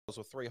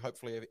or three,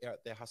 hopefully out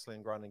there hustling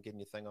and grinding and getting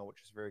your thing on,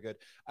 which is very good.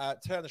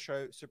 Today on the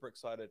show, super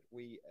excited.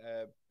 We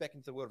back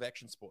into the world of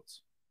action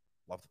sports.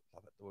 Love it.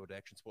 The world of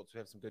action sports. We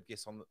have some good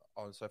guests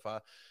on so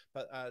far,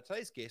 but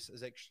today's guest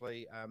is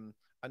actually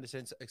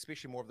understands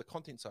especially more of the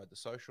content side, the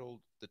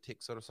social, the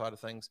tech sort of side of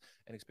things,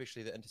 and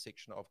especially the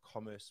intersection of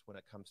commerce when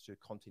it comes to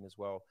content as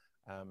well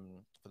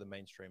for the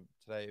mainstream.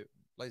 Today,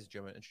 ladies and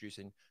gentlemen,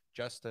 introducing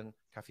Justin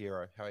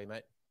Cafiero. How are you,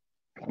 mate?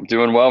 I'm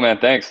doing well, man.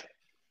 Thanks.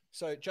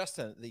 So,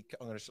 Justin,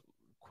 I'm going to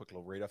quick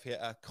little read off here.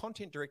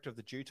 Content director of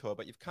the Dew Tour,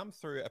 but you've come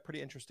through a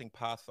pretty interesting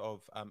path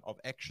of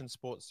action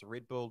sports, the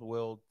Red Bull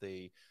world,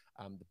 the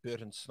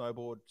Burton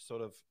snowboard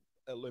sort of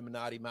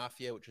Illuminati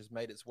mafia, which has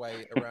made its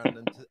way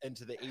around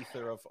into the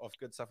ether of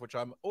good stuff, which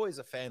I'm always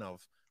a fan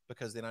of,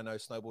 because then I know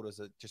snowboarders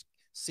are just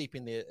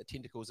seeping their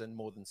tentacles in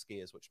more than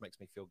skiers, which makes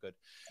me feel good.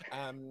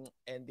 And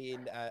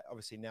then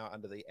obviously now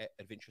under the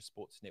Adventure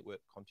Sports Network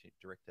content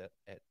director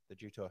at the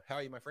Dew Tour. How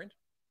are you, my friend?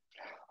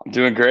 I'm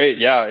doing great.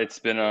 Yeah, it's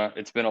been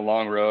a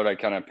long road. I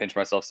kind of pinch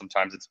myself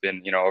sometimes. It's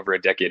been, over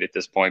a decade at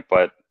this point,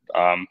 but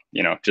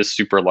just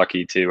super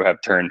lucky to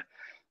have turned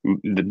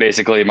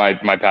basically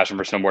my passion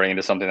for snowboarding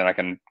into something that I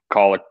can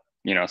call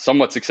a,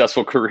 somewhat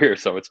successful career.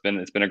 So it's been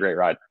a great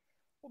ride.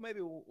 Well, maybe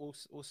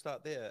we'll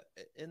start there.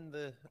 In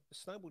the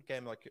snowboard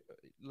game, like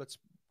we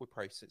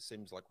probably, it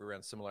seems like we're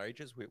around similar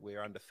ages.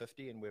 We're under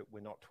 50 and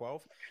we're not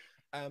 12.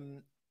 There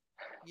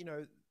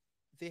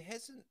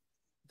hasn't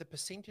the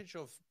percentage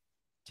of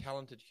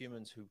talented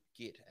humans who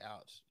get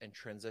out and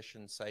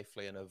transition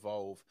safely and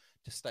evolve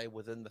to stay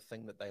within the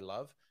thing that they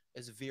love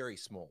is very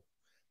small.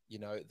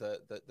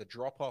 The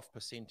drop off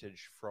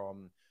percentage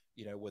from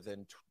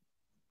within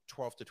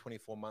 12 to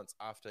 24 months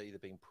after either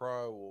being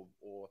pro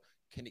or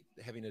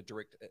having a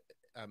direct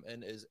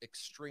in is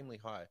extremely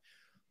high.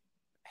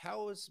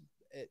 How has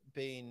it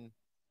been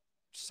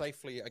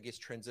safely, I guess,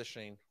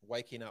 transitioning,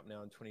 waking up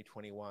now in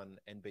 2021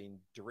 and being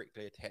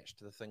directly attached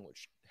to the thing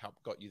which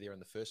helped got you there in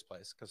the first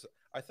place? Because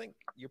I think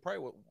you're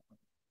probably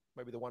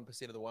maybe the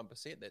 1% of the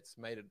 1% that's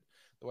made it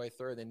the way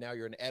through, and then now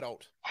you're an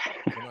adult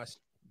with a nice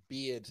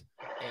beard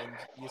and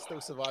you're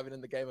still surviving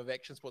in the game of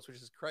action sports, which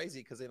is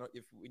crazy, because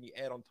when you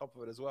add on top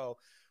of it as well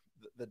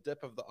the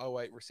dip of the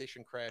 '08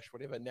 recession crash,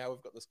 whatever, now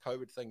we've got this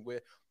COVID thing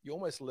where you're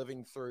almost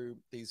living through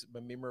these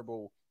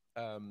memorable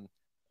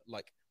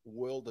like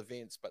world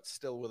events, but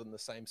still within the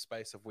same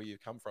space of where you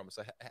come from.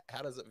 So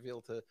how does it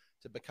feel to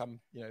become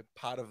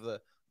part of the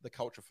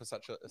culture for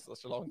such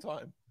a long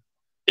time?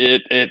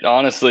 It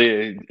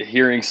honestly,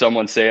 hearing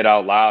someone say it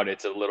out loud,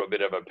 it's a little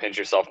bit of a pinch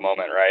yourself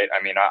moment, right?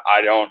 I mean,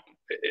 I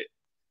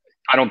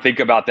don't think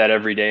about that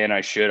every day, and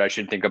I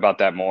should think about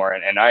that more.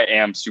 And I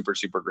am super,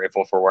 super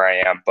grateful for where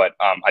I am. But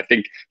I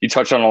think you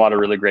touched on a lot of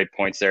really great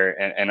points there.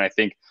 And I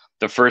think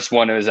the first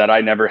one is that I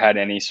never had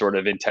any sort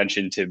of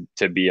intention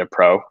to be a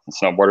pro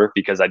snowboarder,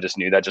 because I just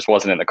knew that just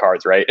wasn't in the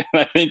cards, right?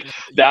 And I think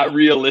that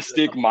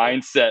realistic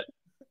mindset,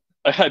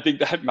 I think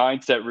that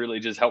mindset really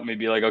just helped me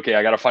be like, okay,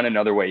 I got to find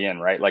another way in,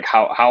 right? Like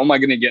how am I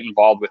going to get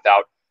involved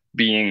without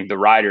being the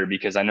rider?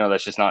 Because I know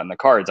that's just not in the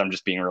cards. I'm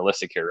just being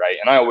realistic here, right?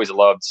 And I always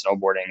loved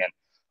snowboarding,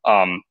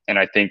 and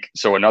I think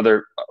so.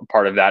 Another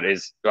part of that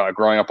is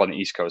growing up on the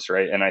East Coast,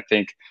 right? And I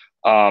think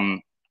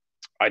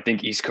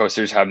East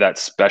Coasters have that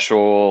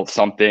special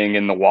something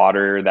in the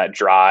water, that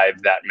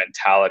drive, that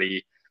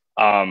mentality.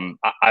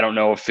 I don't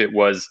know if it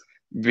was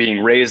being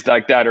raised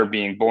like that or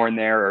being born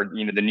there, or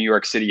the New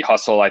York City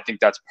hustle. I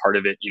think that's part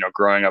of it.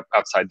 Growing up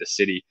outside the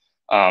city,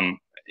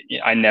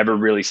 I never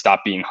really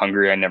stopped being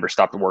hungry. I never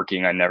stopped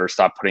working. I never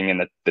stopped putting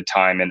in the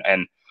time,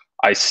 and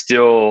I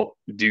still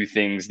do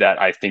things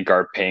that I think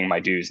are paying my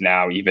dues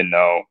now, even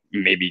though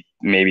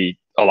maybe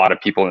a lot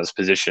of people in this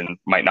position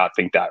might not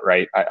think that,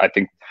 right? I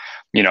think,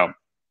 you know,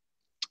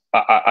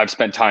 I've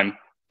spent time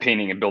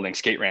painting and building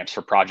skate ramps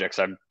for projects.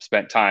 I've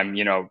spent time,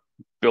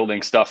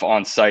 building stuff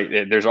on site.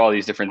 There's all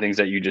these different things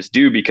that you just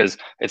do because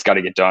it's got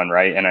to get done,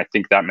 right? And I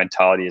think that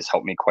mentality has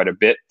helped me quite a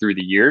bit through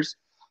the years.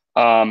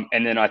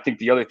 And then I think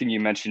the other thing you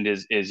mentioned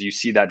is you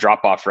see that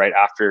drop off right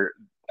after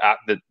at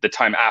the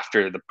time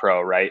after the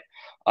pro, right?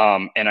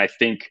 And I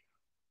think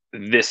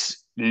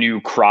this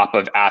new crop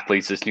of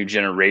athletes, this new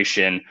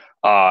generation,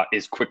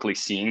 is quickly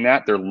seeing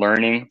that. They're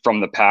learning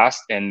from the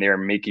past and they're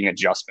making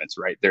adjustments,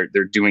 right? They're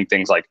doing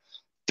things like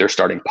they're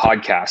starting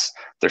podcasts,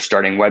 they're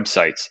starting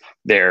websites,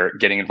 they're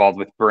getting involved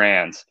with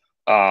brands,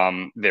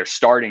 they're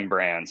starting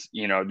brands.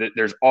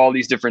 There's all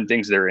these different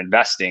things they're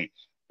investing.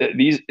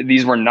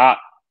 These were not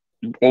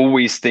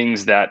always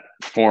things that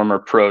former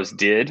pros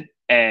did,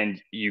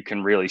 and you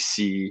can really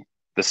see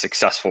the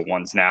successful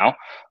ones now.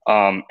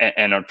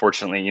 And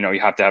unfortunately, you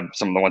have to have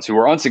some of the ones who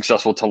were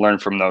unsuccessful to learn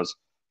from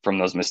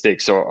those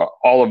mistakes. So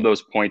all of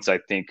those points, I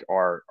think,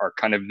 are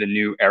kind of the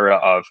new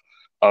era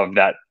of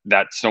that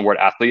snowboard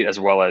athlete as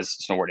well as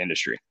snowboard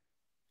industry.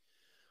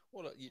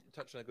 Well, look, you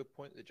touched on a good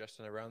point there,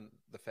 Justin, around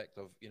the fact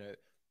of,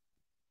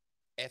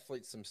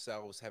 athletes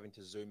themselves having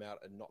to zoom out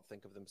and not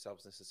think of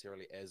themselves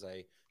necessarily as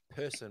a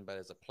person, but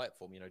as a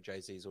platform.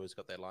 Jay-Z's always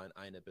got that line,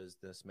 I ain't a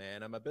business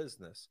man, I'm a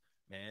business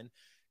man.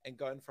 and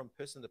going from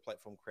person to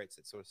platform creates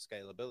that sort of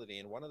scalability.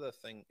 And one of the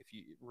thing, if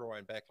you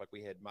rewind back, like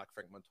we had Mark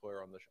Frank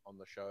Montoya on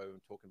the show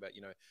and talking about,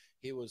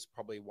 he was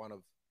probably one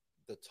of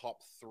the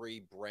top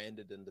 3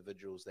 branded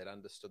individuals that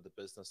understood the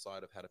business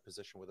side of how to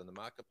position within the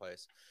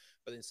marketplace.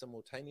 But then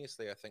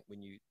simultaneously, I think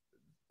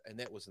and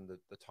that was in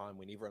the time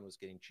when everyone was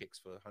getting checks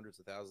for hundreds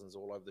of thousands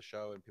all over the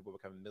show and people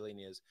becoming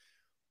millionaires.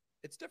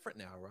 It's different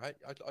now, right?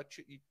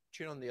 You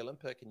tune on the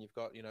Olympic and you've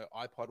got,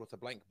 iPod with a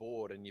blank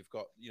board, and you've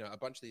got, a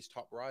bunch of these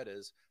top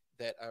riders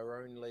that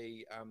are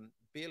only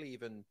barely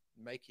even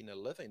making a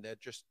living. They're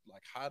just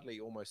like hardly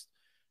almost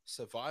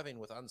surviving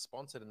with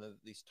unsponsored and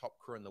these top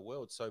crew in the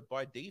world. So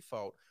by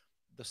default,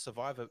 the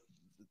survivor,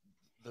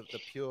 the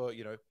pure,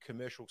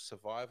 commercial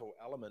survival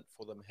element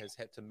for them has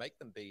had to make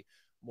them be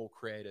more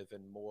creative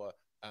and more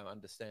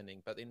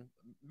understanding. But then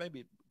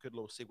maybe a good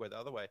little segue the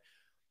other way.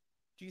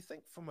 Do you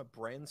think from a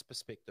brand's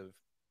perspective,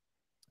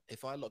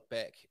 if I look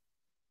back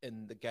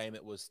in the game,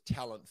 it was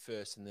talent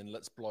first and then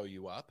let's blow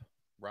you up,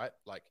 right?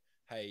 Like,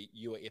 hey,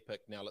 you were epic,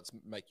 now let's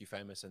make you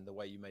famous. And the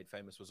way you made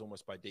famous was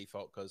almost by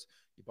default because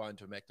you buy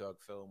into a MacDog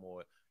film,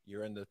 or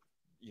you're in the,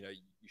 you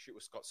shoot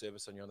with Scott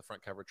Service and you're on the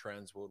front cover of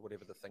Trans World,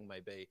 whatever the thing may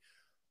be.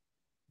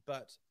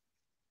 But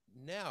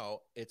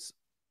now it's,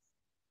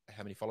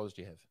 how many followers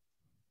do you have?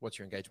 What's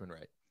your engagement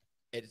rate?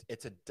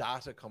 It's a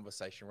data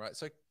conversation, right?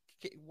 So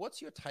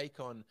what's your take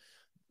on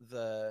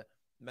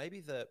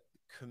maybe the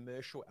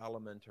commercial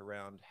element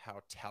around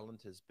how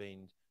talent has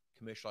been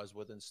commercialized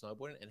within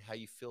snowboarding, and how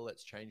you feel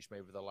that's changed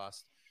maybe over the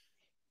last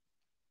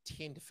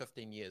 10 to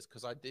 15 years?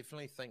 Because I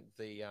definitely think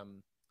the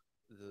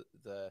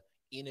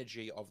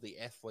energy of the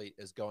athlete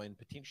is going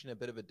potentially in a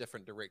bit of a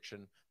different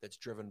direction that's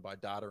driven by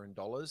data and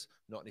dollars,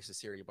 not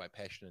necessarily by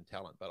passion and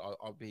talent. But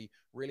I'll be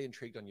really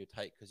intrigued on your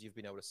take, because you've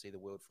been able to see the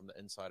world from the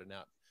inside and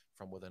out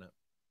from within it.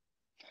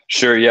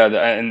 Sure. Yeah.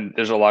 And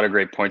there's a lot of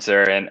great points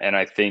there. And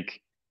I think,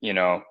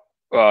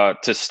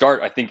 to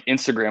start, I think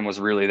Instagram was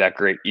really that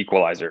great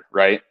equalizer,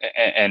 right?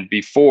 And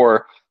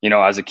before,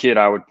 as a kid,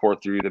 I would pour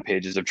through the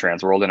pages of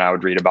Transworld and I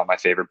would read about my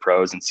favorite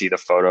pros and see the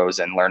photos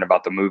and learn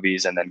about the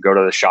movies and then go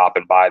to the shop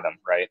and buy them,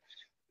 right?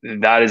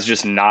 That is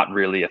just not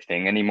really a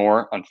thing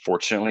anymore,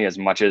 unfortunately, as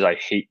much as I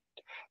hate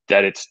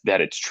that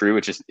it's true.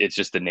 It's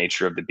just the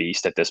nature of the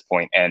beast at this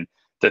point. And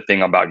the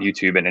thing about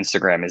YouTube and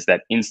Instagram is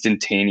that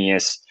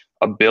instantaneous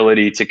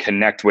ability to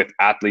connect with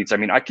athletes. I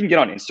mean, I can get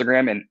on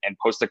Instagram and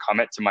post a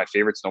comment to my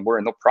favorite snowboarder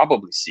and they'll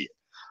probably see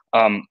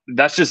it.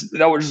 That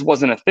just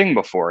wasn't a thing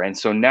before. And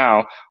so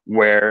now,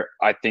 where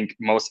I think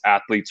most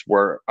athletes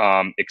were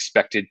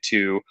expected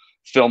to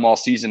film all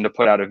season to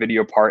put out a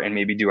video part and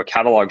maybe do a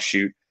catalog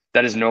shoot,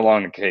 that is no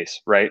longer the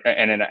case, right?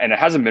 And it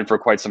hasn't been for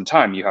quite some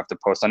time. You have to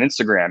post on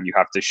Instagram, you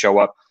have to show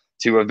up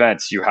to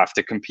events, you have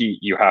to compete,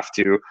 you have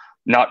to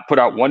not put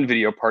out one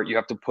video part, you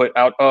have to put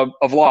out a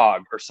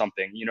vlog or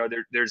something.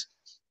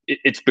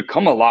 It's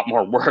become a lot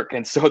more work.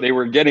 And so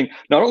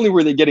not only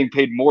were they getting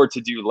paid more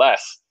to do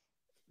less,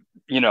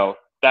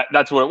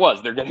 that's what it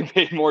was. They're getting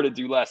paid more to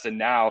do less. And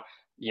now,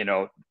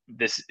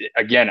 this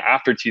again,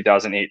 after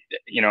 2008,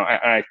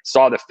 I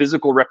saw the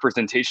physical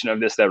representation of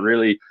this that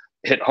really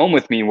hit home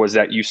with me, was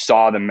that you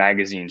saw the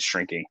magazines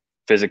shrinking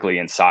physically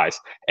in size,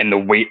 and the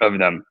weight of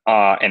them,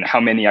 and how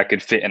many I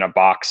could fit in a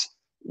box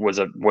was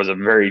a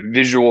very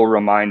visual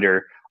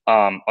reminder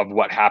of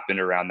what happened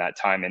around that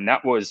time. And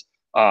that was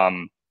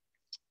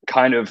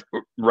kind of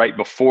right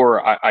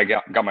before I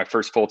got my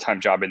first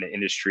full-time job in the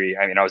industry.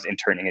 I mean, I was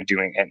interning and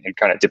doing and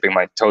kind of dipping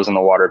my toes in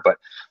the water, but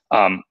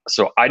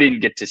so I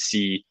didn't get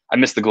to I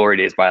missed the glory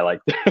days by like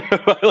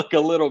by like a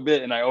little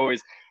bit, and I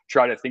always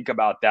try to think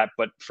about that.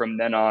 But from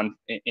then on,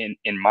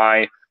 in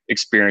my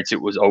experience,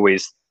 it was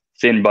always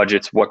thin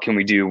budgets. What can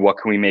we do? What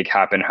can we make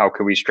happen? How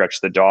can we stretch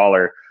the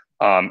dollar?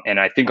 And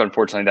I think,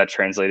 unfortunately, that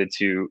translated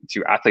to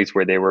athletes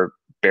where they were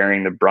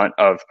bearing the brunt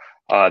of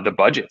the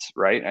budgets,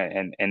 right?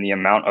 And the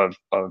amount of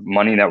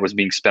money that was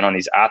being spent on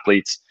these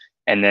athletes.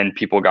 And then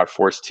people got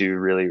forced to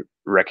really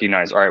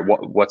recognize, all right,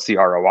 what's the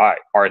ROI?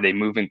 Are they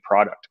moving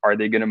product? Are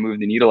they going to move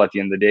the needle at the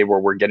end of the day where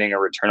we're getting a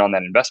return on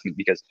that investment?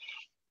 Because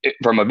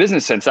from a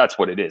business sense, that's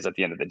what it is at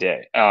the end of the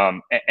day.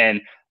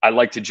 And I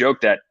like to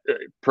joke that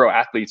pro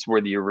athletes were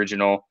the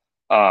original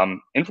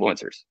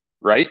influencers,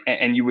 right?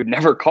 And you would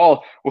never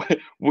call,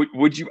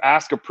 would you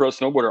ask a pro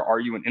snowboarder, are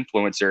you an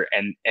influencer?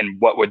 And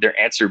what would their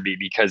answer be?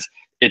 Because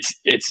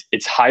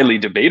it's highly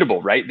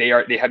debatable, right?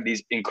 They have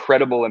these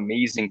incredible,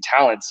 amazing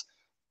talents,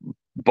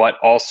 but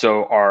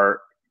also are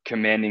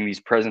commanding these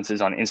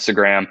presences on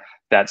Instagram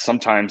that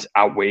sometimes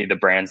outweigh the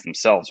brands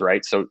themselves,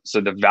 right? So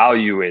the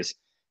value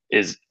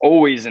is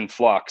always in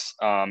flux,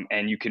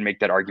 and you can make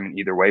that argument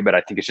either way. But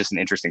I think it's just an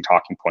interesting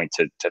talking point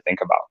to think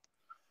about.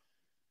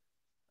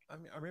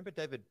 I remember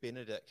David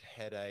Benedict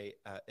had a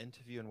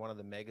interview in one of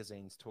the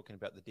magazines talking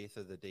about the death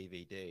of the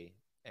DVD,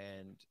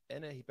 and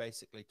in it he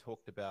basically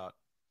talked about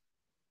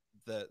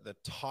the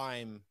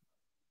time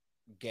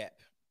gap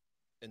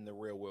in the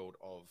real world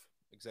of,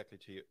 exactly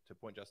to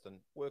point, Justin,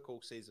 work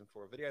all season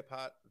for a video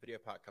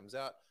part comes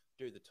out,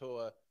 do the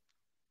tour,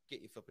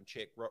 get your flipping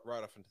check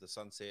right off into the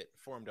sunset.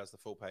 Forum does the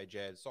full page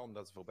ad, Solomon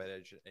does the full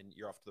page ad, and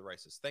you're off to the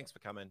races. Thanks for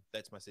coming.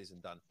 That's my season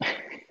done.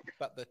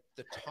 But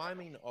the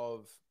timing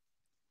of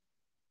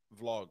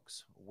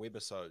vlogs,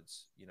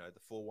 webisodes, you know,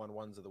 the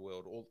 411s of the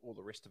world, all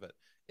the rest of it,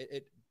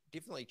 it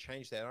definitely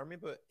changed that. I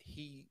remember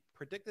he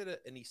predicted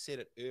it and he said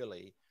it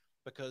early,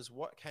 because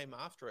what came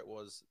after it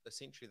was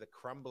essentially the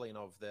crumbling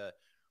of the,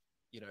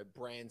 you know,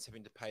 brands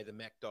having to pay the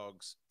Mac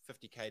Dogs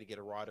 $50K to get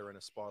a rider in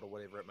a spot or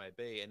whatever it may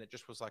be. And it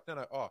just was like,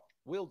 no,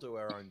 we'll do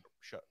our own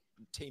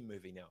team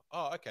movie now.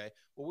 Oh, okay.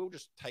 Well, we'll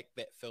just take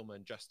that film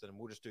and Justin, and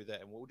we'll just do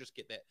that, and we'll just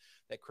get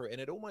that crew. And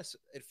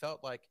it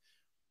felt like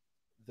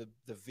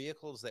the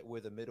vehicles that were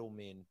the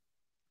middlemen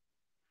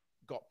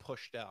got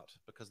pushed out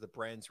because the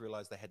brands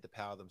realized they had the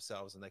power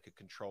themselves and they could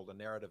control the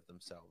narrative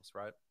themselves,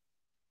 right?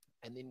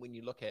 And then when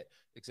you look at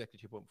exactly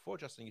to your point before,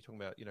 Justin, you're talking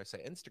about, you know, say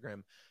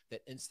Instagram,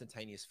 that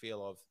instantaneous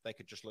feel of they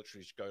could just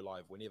literally just go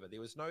live whenever. There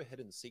was no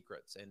hidden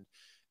secrets. And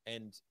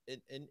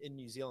in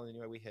New Zealand,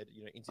 anyway, we had,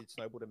 you know, NZ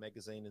Snowboarder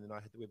magazine, and then I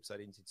had the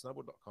website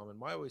nzsnowboard.com. And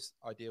my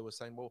idea was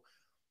saying, well,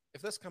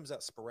 if this comes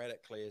out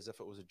sporadically as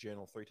if it was a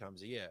journal 3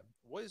 times a year,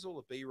 what is all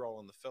the B-roll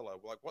and the filler?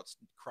 Like, what's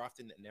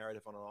crafting that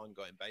narrative on an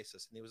ongoing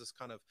basis? And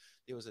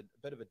there was a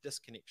bit of a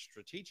disconnect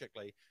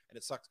strategically, and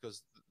it sucks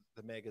because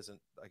the mag isn't,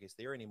 I guess,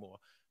 there anymore.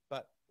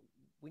 But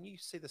when you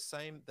see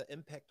the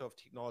impact of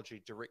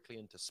technology directly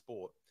into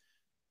sport,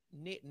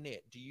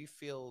 net, do you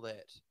feel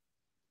that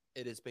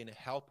it has been a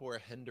help or a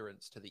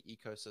hindrance to the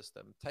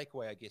ecosystem? Take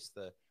away, I guess,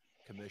 the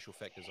commercial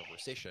factors of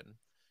recession.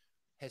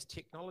 Has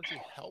technology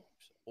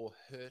helped or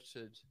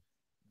hurted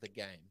the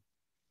game?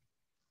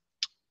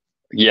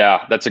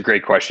 Yeah, that's a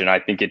great question. I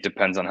think it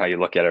depends on how you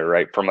look at it,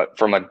 right?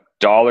 From a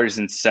dollars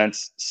and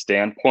cents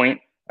standpoint,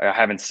 I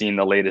haven't seen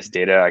the latest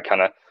data. I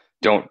kind of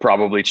don't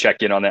probably check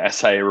in on the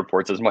SIA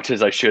reports as much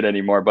as I should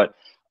anymore. But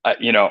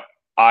you know,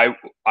 I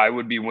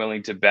would be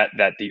willing to bet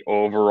that the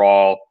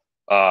overall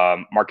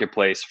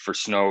marketplace for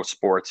snow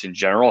sports in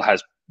general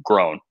has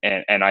grown,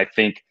 and I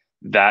think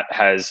that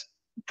has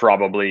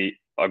probably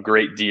a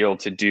great deal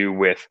to do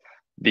with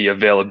the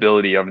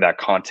availability of that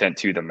content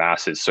to the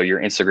masses. So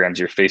your Instagrams,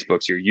 your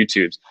Facebooks, your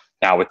YouTubes,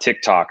 now with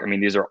TikTok. I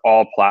mean, these are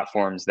all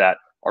platforms that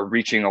are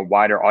reaching a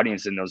wider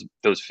audience than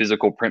those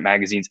physical print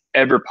magazines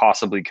ever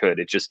possibly could.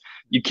 It just,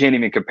 you can't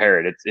even compare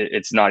it.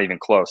 It's not even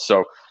close.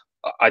 So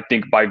I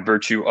think by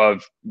virtue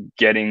of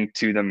getting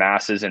to the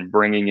masses and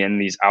bringing in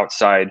these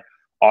outside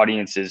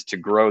audiences to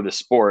grow the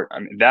sport, I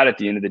mean, that at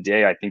the end of the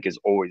day, I think is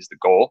always the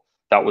goal.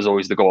 That was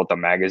always the goal at the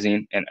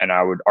magazine. And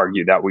I would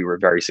argue that we were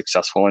very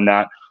successful in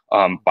that,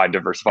 by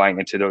diversifying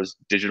into those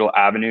digital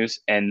avenues.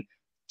 And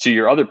to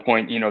your other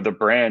point, you know, the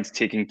brands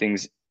taking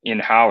things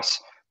in-house,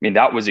 I mean,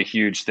 that was a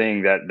huge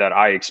thing that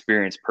I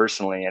experienced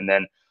personally. And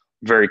then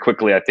very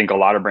quickly, I think a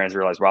lot of brands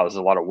realized, wow, this is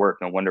a lot of work.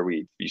 No wonder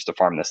we used to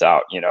farm this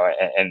out, you know.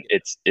 And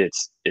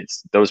it's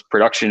those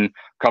production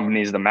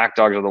companies, the Mac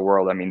Dogs of the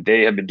world. I mean,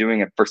 they have been doing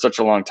it for such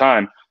a long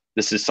time.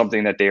 This is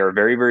something that they are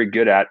very, very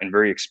good at and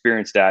very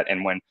experienced at.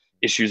 And when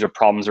issues or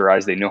problems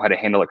arise, they know how to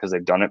handle it because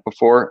they've done it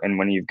before. And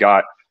when you've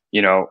got,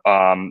 you know,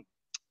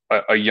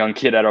 a young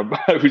kid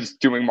who's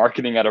doing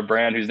marketing at a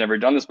brand who's never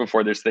done this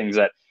before, there's things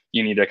that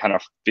you need to kind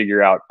of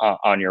figure out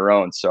on your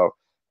own. So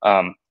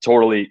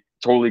totally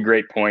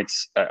great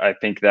points. I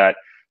think that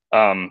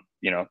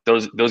you know,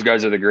 those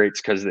guys are the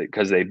greats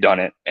because they've done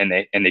it, and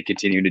they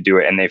continue to do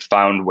it, and they've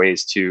found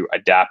ways to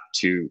adapt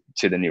to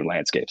the new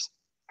landscapes.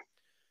 I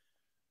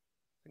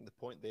think the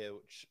point there,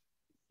 which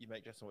you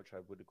make, Justin, which I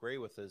would agree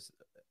with, is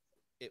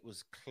it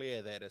was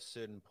clear that at a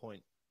certain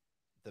point,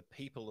 the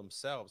people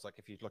themselves, like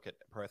if you look at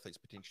pro athletes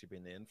potentially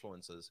being the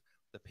influencers,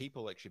 the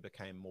people actually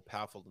became more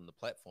powerful than the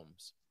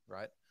platforms,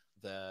 right?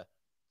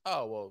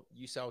 Oh, well,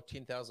 you sell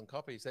 10,000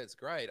 copies. That's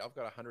great. I've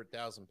got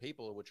 100,000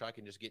 people, which I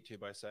can just get to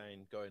by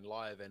saying going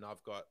live. And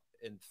I've got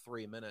in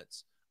 3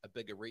 minutes a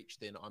bigger reach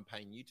than I'm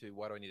paying you to.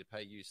 Why do I need to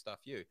pay you? Stuff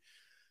you.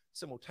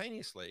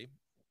 Simultaneously,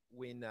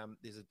 when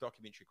there's a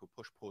documentary called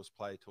Push, Pause,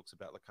 Play, talks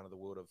about like kind of the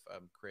world of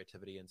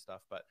creativity and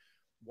stuff. But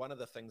one of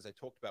the things they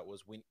talked about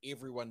was when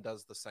everyone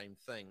does the same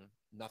thing,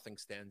 nothing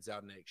stands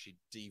out and it actually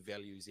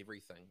devalues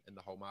everything in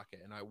the whole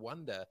market. And I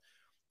wonder,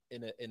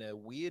 in a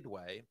weird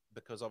way,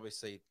 because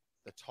obviously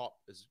the top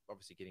is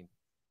obviously getting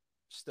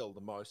still the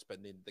most,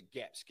 but then the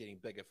gap's getting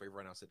bigger for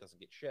everyone else that doesn't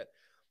get shit,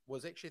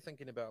 was actually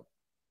thinking about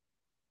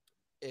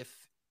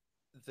if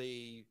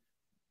the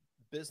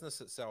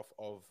business itself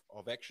of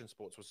action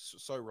sports was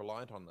so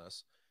reliant on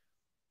this,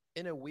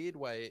 in a weird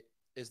way,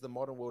 is the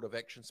modern world of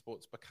action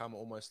sports become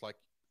almost like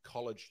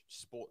college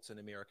sports in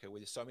America, where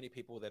there's so many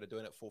people that are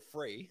doing it for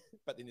free,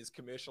 but then there's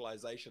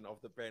commercialization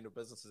of the brand of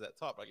businesses at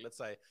top. Like, let's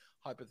say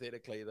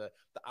hypothetically the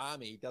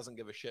army doesn't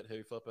give a shit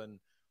who flipping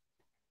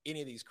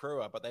any of these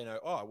crew are, but they know,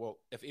 oh, well,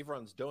 if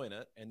everyone's doing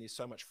it and there's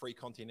so much free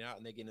content out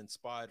and they're getting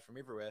inspired from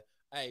everywhere,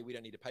 A, we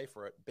don't need to pay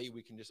for it. B,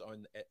 we can just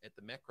own at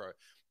the macro.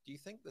 Do you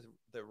think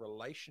the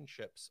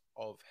relationships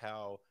of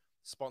how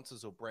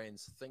sponsors or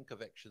brands think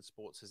of action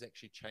sports has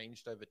actually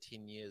changed over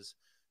 10 years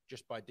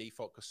just by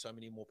default, because so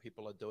many more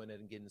people are doing it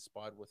and getting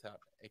inspired without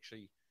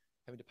actually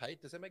having to pay.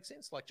 Does that make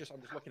sense? Like,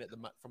 I'm just looking at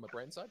from a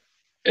brand side.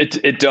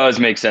 It does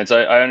make sense.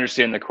 I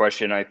understand the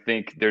question. I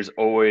think there's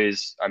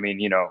always, I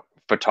mean,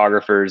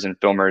 photographers and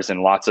filmers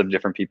and lots of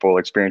different people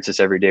experience this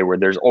every day, where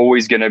there's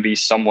always going to be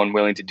someone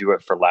willing to do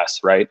it for less,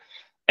 right?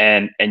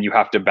 And you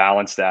have to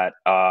balance that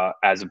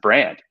as a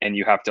brand, and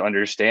you have to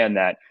understand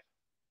that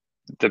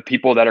the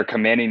people that are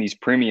commanding these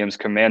premiums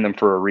command them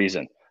for a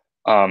reason.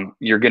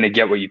 You're going to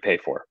get what you pay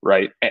for,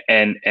 right?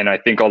 And I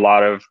think a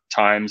lot of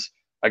times,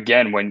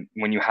 again, when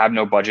you have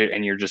no budget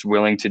and you're just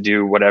willing to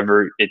do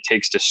whatever it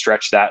takes to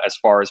stretch that as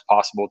far as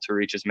possible to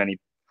reach as many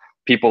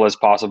people as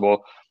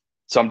possible,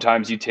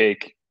 sometimes you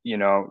take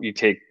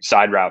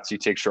side routes, you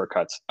take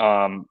shortcuts,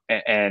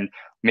 and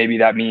maybe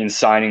that means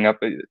signing up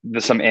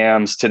some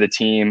AMs to the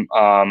team,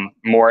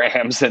 more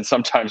AMs than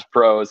sometimes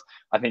pros.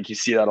 I think you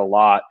see that a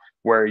lot,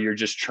 where you're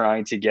just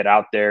trying to get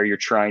out there, you're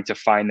trying to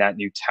find that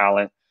new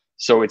talent.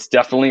 So it's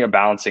definitely a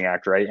balancing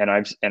act, right? And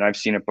I've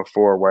seen it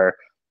before where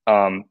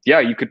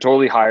you could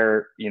totally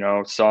hire,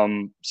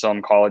 some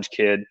college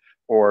kid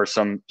or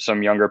some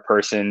younger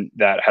person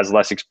that has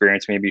less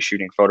experience maybe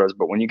shooting photos.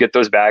 But when you get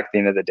those back at the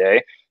end of the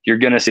day, you're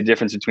going to see a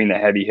difference between the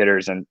heavy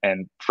hitters and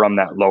from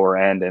that lower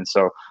end. And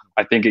so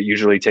I think it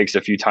usually takes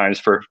a few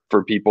times for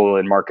people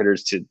and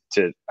marketers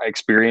to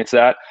experience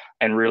that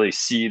and really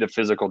see the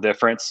physical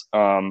difference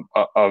of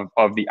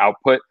the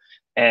output.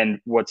 And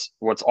what's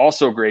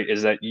also great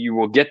is that you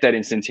will get that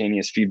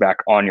instantaneous feedback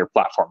on your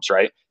platforms,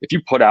 right? If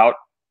you put out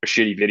a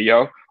shitty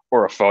video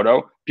or a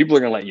photo, people are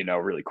going to let you know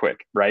really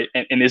quick, right?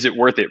 And is it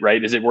worth it,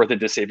 right? Is it worth it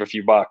to save a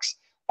few bucks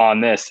on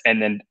this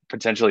and then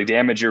potentially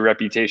damage your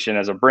reputation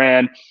as a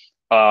brand,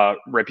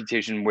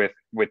 reputation with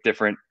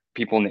different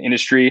people in the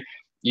industry?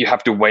 You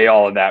have to weigh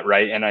all of that,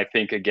 right? And I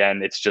think,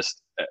 again, it's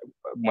just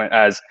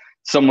as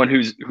someone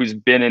who's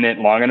been in it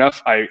long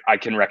enough, I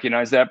can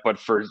recognize that. But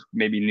for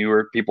maybe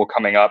newer people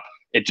coming up,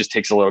 it just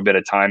takes a little bit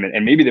of time,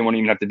 and maybe they won't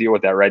even have to deal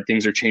with that, right?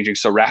 Things are changing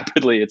so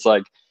rapidly. It's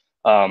like,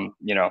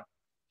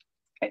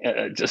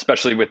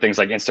 especially with things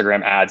like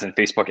Instagram ads and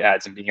Facebook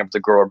ads and being able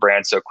to grow a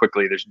brand so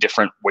quickly, there's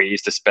different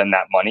ways to spend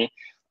that money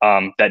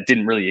that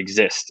didn't really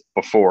exist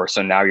before.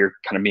 So now you're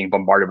kind of being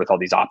bombarded with all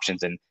these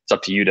options, and it's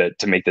up to you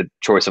to make the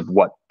choice of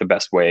what the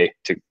best way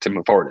to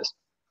move forward is.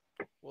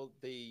 Well,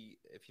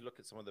 if you look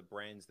at some of the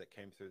brands that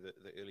came through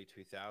the early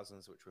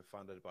 2000s, which were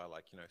funded by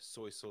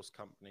soy sauce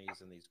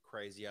companies and these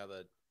crazy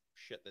other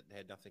shit that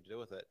had nothing to do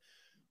with it,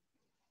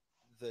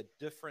 the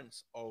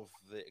difference of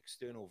the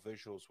external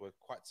visuals were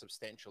quite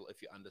substantial if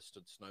you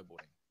understood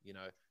snowboarding.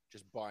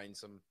 Just buying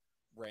some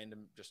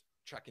random, just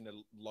chucking a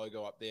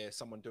logo up there,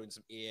 someone doing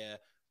some air.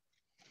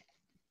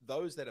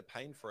 Those that are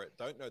paying for it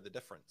don't know the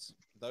difference.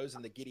 Those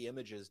in the Getty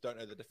Images don't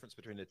know the difference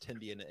between a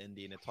Tindy and an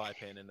Indy and a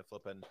Taipan and a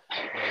flippin'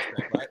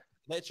 right?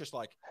 That's just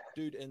like,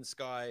 dude in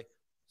sky,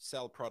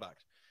 sell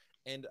product.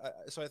 And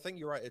so I think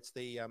you're right. It's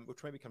the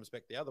which maybe comes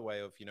back the other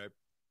way of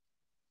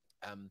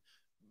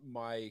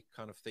my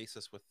kind of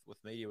thesis with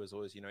media was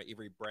always,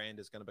 every brand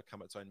is going to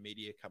become its own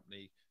media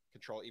company,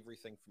 control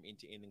everything from end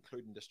to end,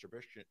 including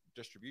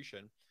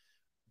distribution.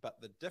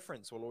 But the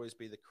difference will always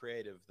be the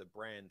creative, the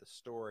brand, the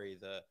story,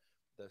 the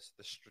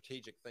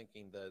strategic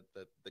thinking, the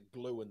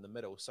glue in the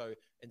middle. So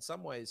in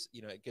some ways,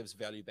 it gives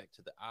value back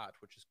to the art,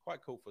 which is quite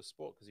cool for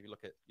sport. Because if you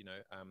look at,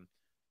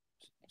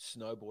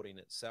 snowboarding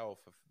itself,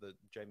 of the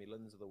Jamie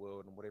Lyns of the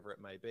world and whatever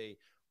it may be,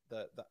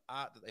 the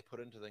art that they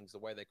put into things, the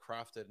way they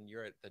craft it, and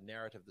you're at the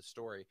narrative, the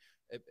story,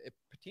 it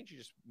potentially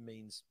just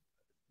means,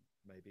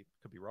 maybe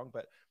could be wrong,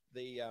 but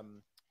the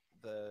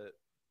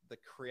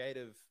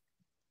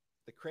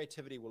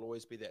creativity will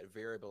always be that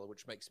variable,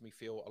 which makes me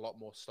feel a lot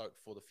more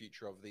stoked for the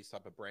future of these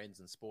type of brands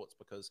and sports,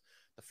 because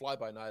the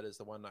fly-by-nighters,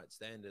 the one-night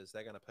standers,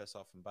 they're going to piss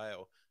off and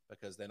bail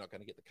because they're not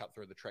going to get the cut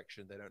through the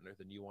traction. They don't know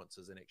the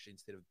nuances, and actually,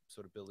 instead of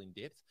sort of building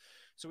depth.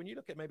 So when you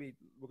look at, maybe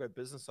we'll go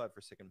business side for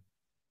a second.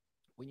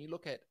 When you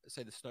look at,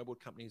 say, the snowboard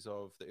companies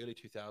of the early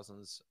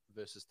 2000s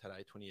versus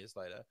today, 20 years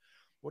later,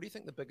 what do you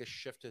think the biggest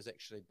shift has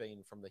actually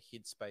been from the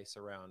headspace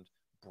around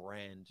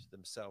brand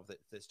themselves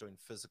that's doing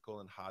physical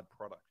and hard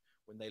product,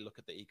 when they look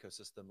at the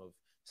ecosystem of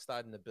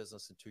starting a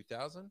business in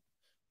 2000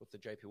 with the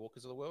JP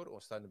Walkers of the world,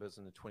 or starting a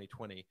business in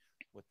 2020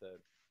 with the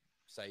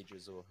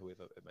Sages or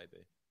whoever it may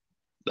be?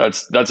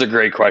 That's a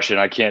great question.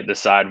 I can't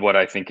decide what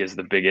I think is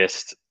the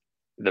biggest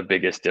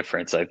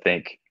difference. I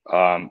think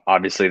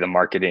obviously the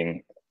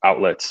marketing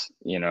outlets,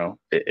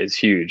 is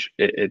huge.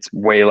 It's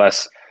way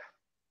less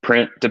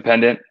print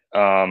dependent,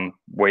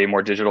 way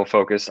more digital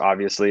focused,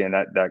 obviously, and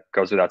that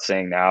goes without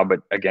saying now. But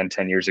again,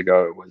 10 years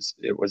ago,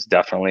 it was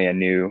definitely a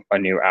new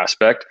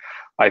aspect.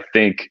 I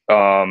think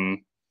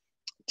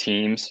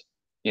teams,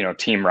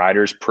 team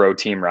riders, pro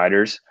team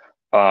riders,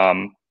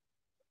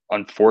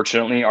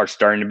 unfortunately, are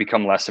starting to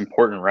become less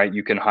important, right?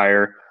 You can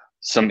hire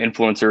some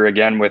influencer,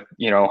 again, with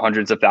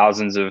hundreds of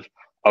thousands of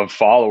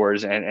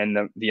followers,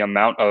 and the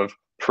amount of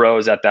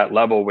pros at that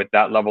level with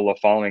that level of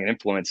following and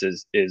influence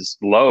is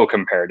low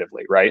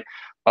comparatively, right?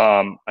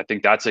 I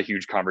think that's a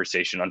huge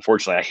conversation.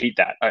 Unfortunately, I hate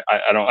that.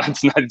 I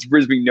don't. It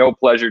brings me no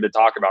pleasure to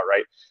talk about,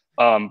 right?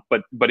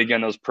 But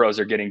again, those pros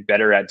are getting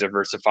better at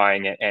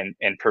diversifying it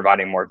and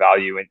providing more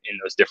value in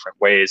those different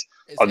ways,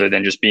 other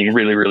than just being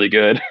really, really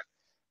good.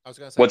 I was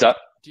going to say, What's up?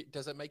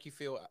 Does it make you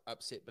feel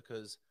upset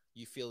because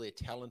you feel their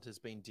talent has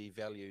been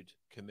devalued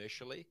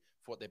commercially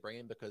for what they're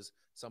bringing? Because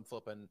some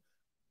flipping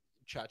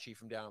Chachi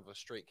from down the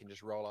street can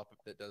just roll up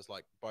that does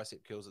like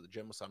bicep curls at the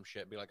gym or some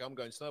shit, be like, I'm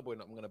going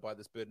snowboarding, I'm going to buy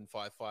this Burden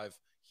 5.5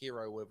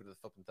 Hero, whatever the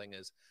flipping thing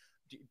is.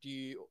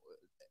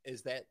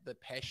 Is that the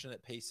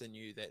passionate piece in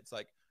you that's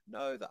like,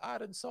 no, the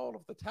art and soul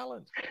of the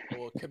talent?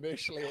 Or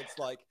commercially, it's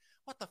like,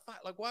 what the fuck?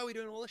 Like, why are we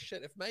doing all this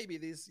shit if maybe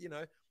there's,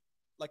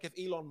 like if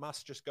Elon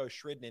Musk just goes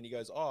shredding and he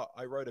goes, oh,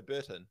 I rode a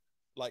Burton,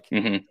 like,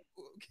 Mm-hmm.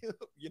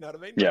 you know what I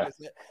mean? Yeah. Like,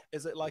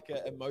 is it like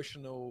an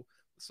emotional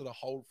sort of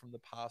hold from the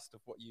past of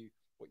what you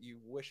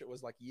wish it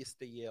was like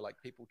yesteryear, like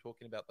people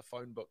talking about the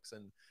phone books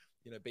and,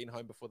 being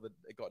home before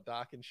it got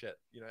dark and shit,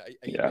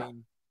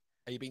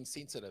 are you being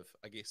sensitive,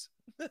 I guess?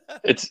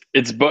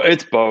 It's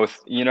both.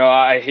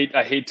 I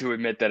hate to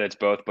admit that it's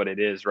both, but it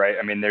is, right?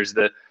 I mean, there's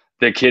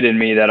the kid in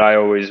me that I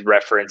always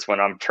reference when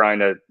I'm trying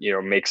to,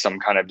 make some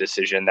kind of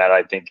decision that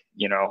I think,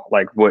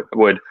 like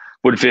would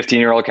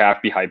 15-year-old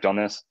calf be hyped on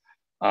this?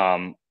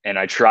 And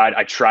I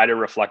try to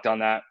reflect on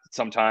that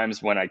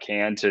sometimes when I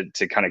can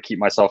to kind of keep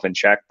myself in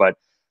check, but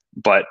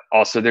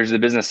also there's the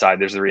business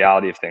side, there's the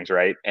reality of things,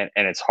 right? And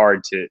it's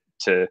hard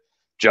to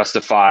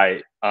justify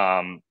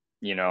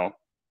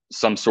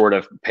some sort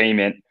of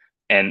payment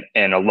and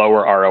a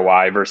lower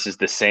ROI versus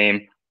the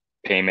same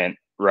payment,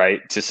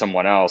 right, to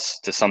someone else,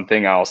 to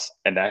something else,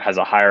 and that has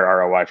a higher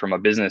ROI from a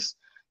business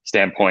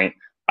standpoint.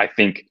 I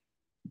think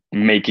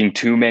making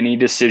too many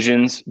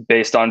decisions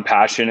based on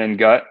passion and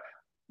gut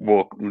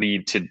will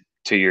lead to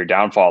your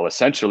downfall,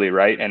 essentially,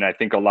 right? And I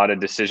think a lot of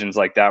decisions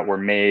like that were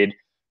made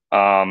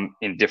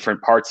in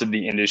different parts of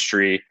the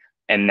industry,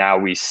 and now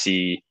we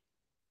see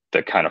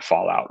the kind of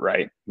fallout,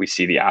 right? We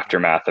see the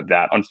aftermath of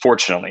that,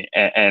 unfortunately,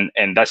 and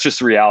that's just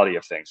the reality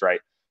of things, right?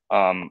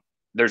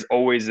 There's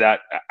always that,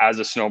 as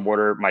a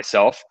snowboarder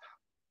myself,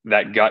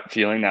 that gut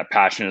feeling, that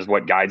passion is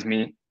what guides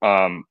me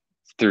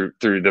through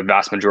the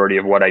vast majority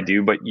of what I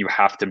do. But you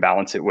have to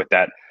balance it with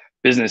that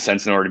business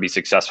sense in order to be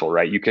successful,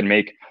 right? You can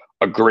make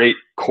a great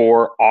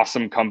core,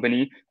 awesome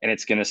company, and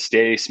it's going to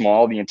stay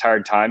small the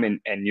entire time, and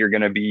you're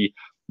going to be,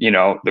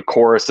 the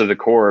chorus of the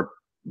core.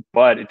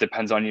 But it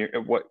depends on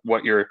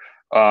what your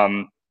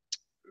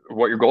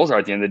goals are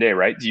at the end of the day,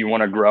 right? Do you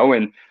want to grow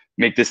and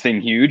make this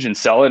thing huge and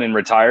sell it and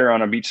retire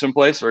on a beach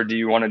someplace, or do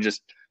you want to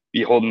just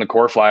be holding the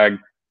core flag?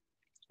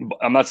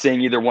 I'm not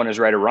saying either one is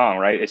right or wrong,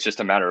 right? It's just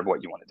a matter of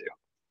what you want to do.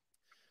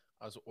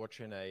 I was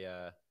watching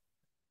a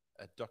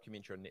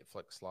documentary on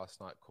Netflix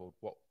last night called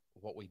What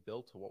We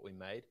Built or What We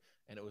Made,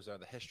 and it was the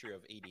history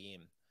of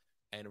EDM.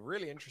 And a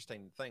really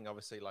interesting thing,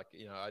 obviously, like,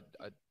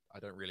 I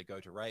don't really go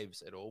to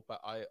raves at all,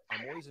 but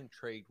I'm always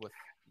intrigued with,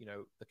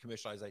 the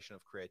commercialization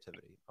of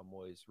creativity. I'm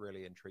always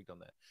really intrigued on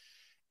that.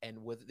 And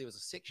there was a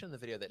section in the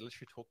video that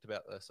literally talked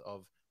about this,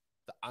 of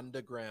the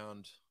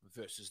underground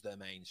versus the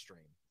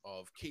mainstream,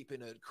 of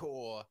keeping it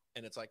core.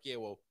 And it's like, yeah,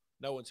 well,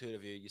 no one's heard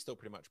of you. You're still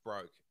pretty much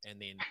broke.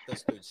 And then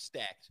this dude's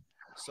stacked.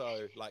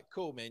 So like,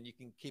 cool, man, you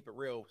can keep it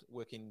real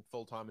working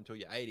full time until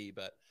you're 80,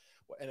 but,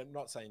 and I'm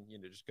not saying,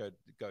 just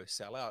go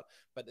sell out,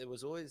 but there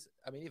was always,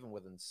 I mean, even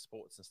within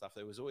sports and stuff,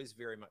 there was always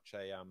very much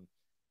not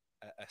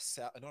a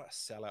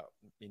sellout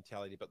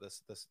mentality, but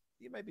this,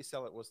 maybe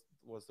sellout was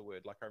the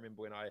word. Like I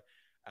remember when I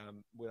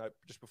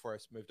just before I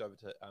moved over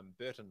to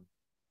Burton,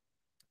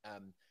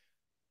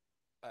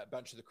 a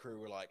bunch of the crew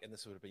were like, and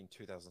this would have been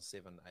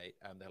 2007, 8.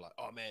 They're like,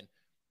 oh man,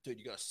 dude,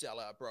 you got to sell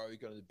out, bro. You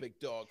got to the big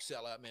dog,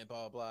 sell out, man,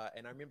 blah, blah.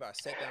 And I remember I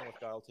sat down with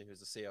Guy, who's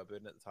the CEO of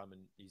Burton at the time in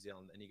New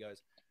Zealand, and he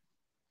goes,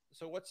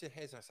 so what's your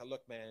hazard? I said,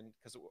 look, man,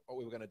 because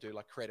we were going to do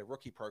like create a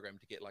rookie program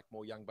to get like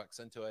more young bucks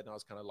into it. And I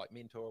was kind of like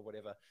mentor or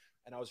whatever.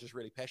 And I was just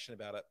really passionate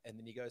about it. And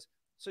then he goes,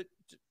 so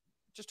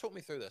just talk me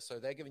through this. So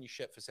they're giving you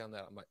shit for selling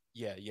that. I'm like,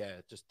 yeah,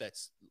 just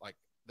that's like,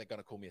 they're going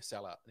to call me a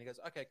sellout. And he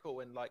goes, okay, cool.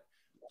 And like,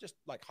 just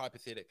like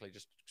hypothetically,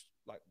 just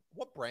like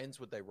what brands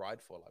would they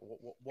ride for? Like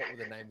what were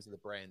the names of the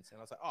brands? And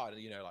I was like, oh,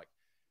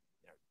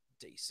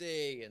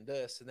 DC and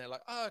this. And they're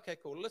like, oh, okay,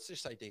 cool. Let's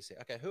just say DC.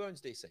 Okay, who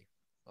owns DC?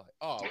 I'm like,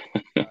 oh,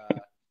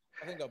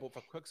 I think I bought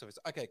for Quicksilver.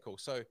 Okay, cool.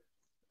 So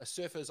a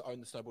surfers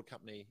own the snowboard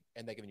company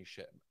and they're giving you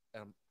shit.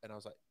 And I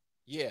was like,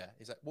 yeah.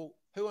 He's like, well,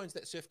 who owns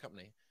that surf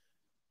company?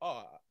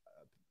 Oh,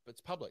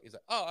 it's public. He's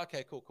like, oh,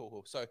 okay,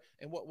 cool. So,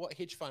 and what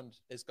hedge fund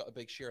has got a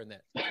big share in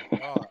that?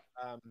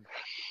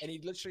 And he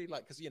literally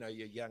like, cause you're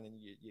young and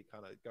you're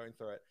kind of going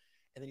through it.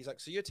 And then he's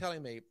like, so you're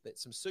telling me that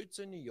some suits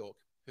in New York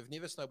who've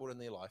never snowboarded in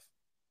their life,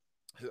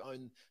 who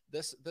own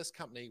this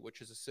company,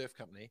 which is a surf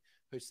company,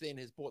 who then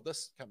has bought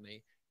this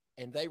company,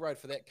 and they ride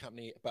for that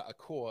company, but a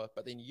core,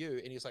 but then you,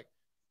 and he's like,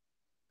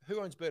 who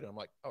owns Burton? I'm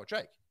like, oh,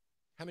 Jake.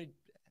 How many,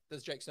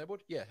 does Jake snowboard?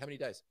 Yeah. How many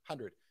days?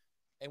 100.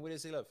 And where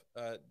does he live?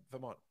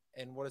 Vermont.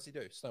 And what does he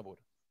do? Snowboard.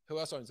 Who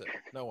else owns it?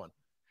 No one.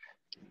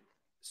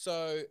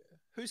 So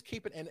who's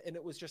keeping, and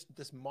it was just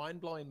this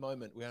mind-blowing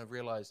moment where I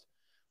realized,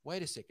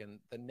 wait a second,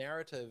 the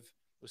narrative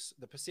was,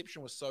 the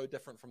perception was so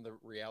different from the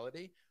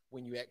reality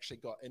when you actually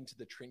got into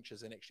the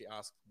trenches and actually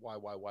asked why.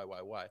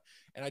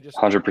 And I just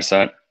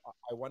 100%.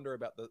 I wonder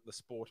about the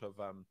sport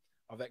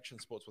of action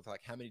sports, with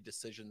like how many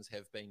decisions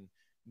have been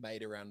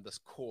made around this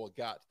core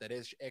gut that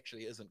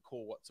actually isn't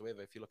core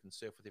whatsoever. If you look in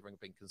surf with everything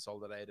being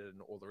consolidated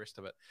and all the rest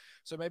of it.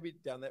 So maybe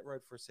down that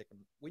road for a second,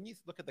 when you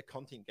look at the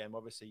content game,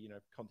 obviously, you know,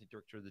 content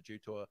director of the Dew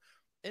Tour,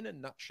 in a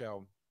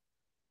nutshell,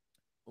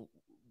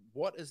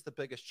 what is the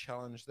biggest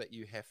challenge that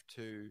you have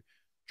to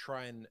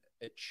try and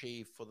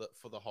achieve for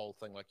the whole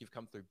thing? Like, you've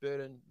come through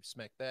Burden, you've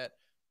smacked that,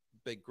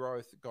 big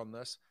growth, gone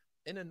this.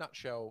 In a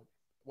nutshell,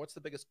 what's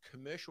the biggest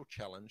commercial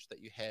challenge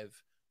that you have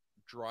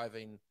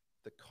driving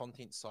the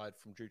content side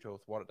from Dew Tour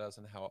with what it does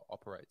and how it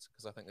operates?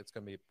 Because I think it's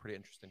going to be a pretty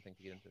interesting thing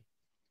to get into.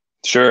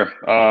 Sure.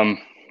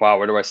 Wow,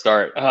 where do I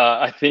start?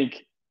 I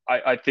think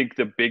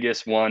the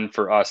biggest one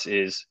for us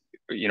is,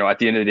 you know, at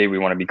the end of the day, we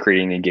want to be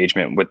creating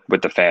engagement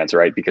with the fans,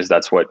 right? Because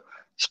that's what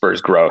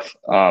spurs growth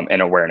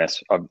and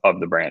awareness of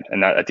the brand.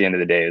 And that at the end of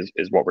the day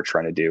is what we're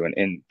trying to do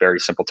in very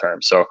simple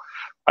terms. So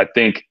I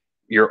think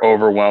you're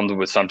overwhelmed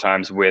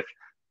sometimes with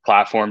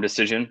platform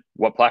decision.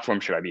 What platform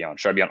should I be on?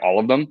 Should I be on all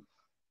of them?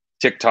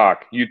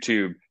 TikTok,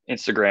 YouTube,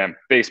 Instagram,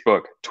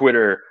 Facebook,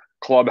 Twitter,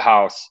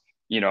 Clubhouse,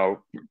 you know,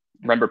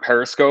 remember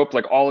Periscope,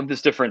 like all of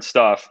this different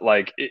stuff.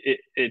 Like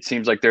it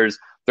seems like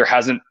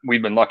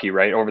we've been lucky,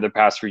 right? Over the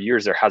past few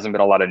years, there hasn't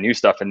been a lot of new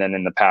stuff. And then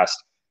in the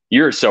past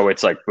year or so,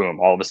 it's like,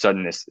 boom, all of a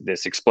sudden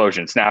this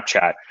explosion,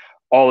 Snapchat,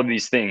 all of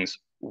these things.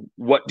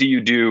 What do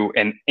you do?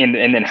 And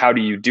then how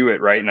do you do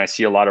it? Right. And I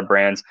see a lot of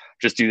brands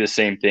just do the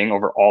same thing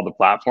over all the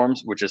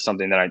platforms, which is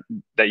something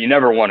that you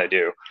never want to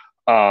do.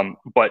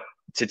 But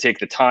to take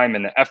the time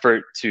and the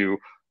effort to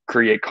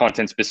create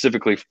content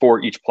specifically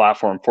for each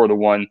platform, for the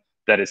one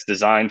that it's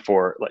designed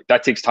for, like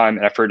that takes time,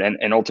 effort,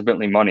 and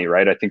ultimately money,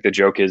 right? I think the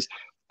joke is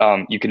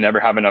you can never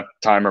have enough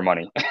time or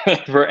money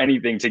for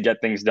anything to get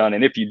things done.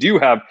 And if you do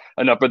have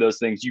enough of those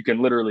things, you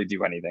can literally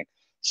do anything.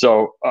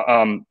 So,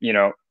 you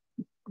know,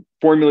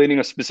 formulating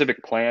a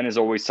specific plan is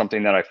always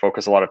something that I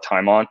focus a lot of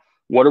time on.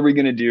 What are we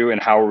going to do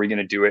and how are we going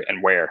to do it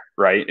and where,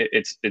 right?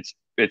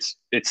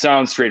 It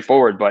sounds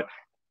straightforward, but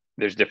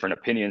there's different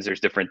opinions,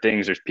 there's different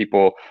things, there's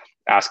people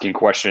asking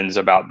questions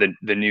about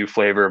the new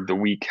flavor of the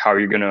week, how are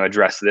you going to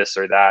address this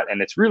or that,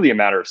 and it's really a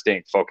matter of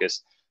staying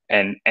focused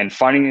and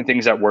finding the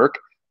things that work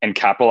and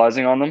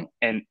capitalizing on them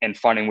and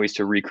finding ways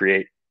to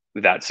recreate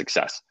that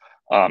success,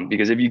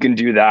 because if you can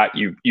do that,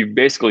 you've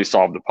basically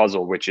solved the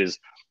puzzle, which is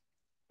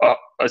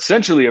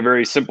essentially a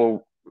very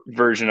simple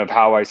version of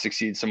how I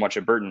succeed so much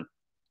at Burton.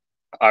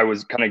 I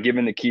was kind of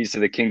given the keys to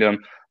the kingdom,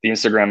 the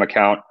Instagram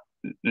account.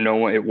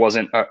 No, it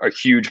wasn't a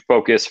huge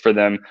focus for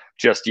them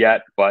just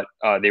yet, but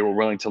they were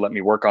willing to let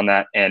me work on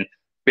that. And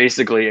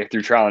basically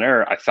through trial and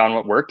error, I found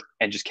what worked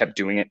and just kept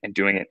doing it and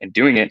doing it and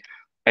doing it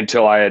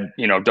until I had,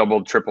 you know,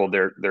 doubled, tripled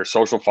their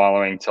social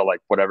following to like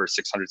whatever,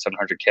 600,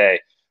 700K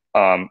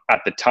at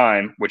the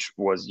time, which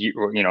was, you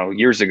know,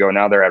 years ago.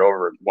 Now they're at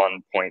over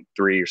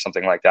 1.3 or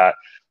something like that.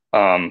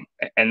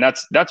 And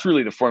that's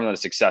really the formula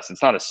to success.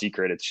 It's not a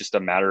secret. It's just a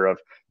matter of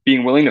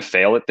being willing to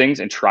fail at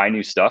things and try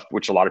new stuff,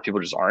 which a lot of people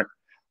just aren't.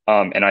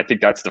 And I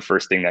think that's the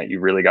first thing that you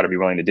really got to be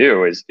willing to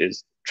do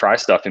is try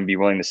stuff and be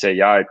willing to say,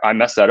 yeah, I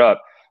messed that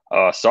up.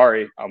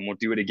 Sorry, I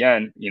won't do it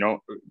again. You know,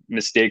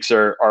 mistakes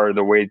are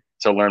the way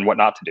to learn what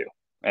not to do.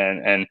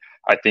 And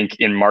I think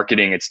in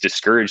marketing, it's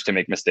discouraged to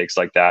make mistakes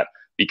like that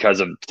because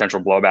of potential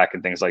blowback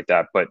and things like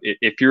that. But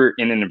if you're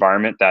in an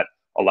environment that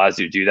allows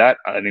you to do that,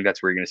 I think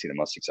that's where you're going to see the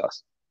most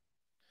success.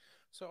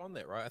 So on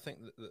that, right, I think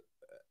that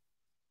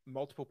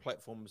multiple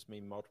platforms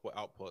mean multiple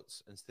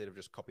outputs instead of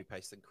just copy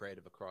pasting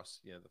creative across,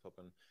 you know, the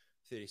flipping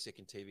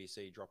 30-second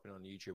TVC dropping on YouTube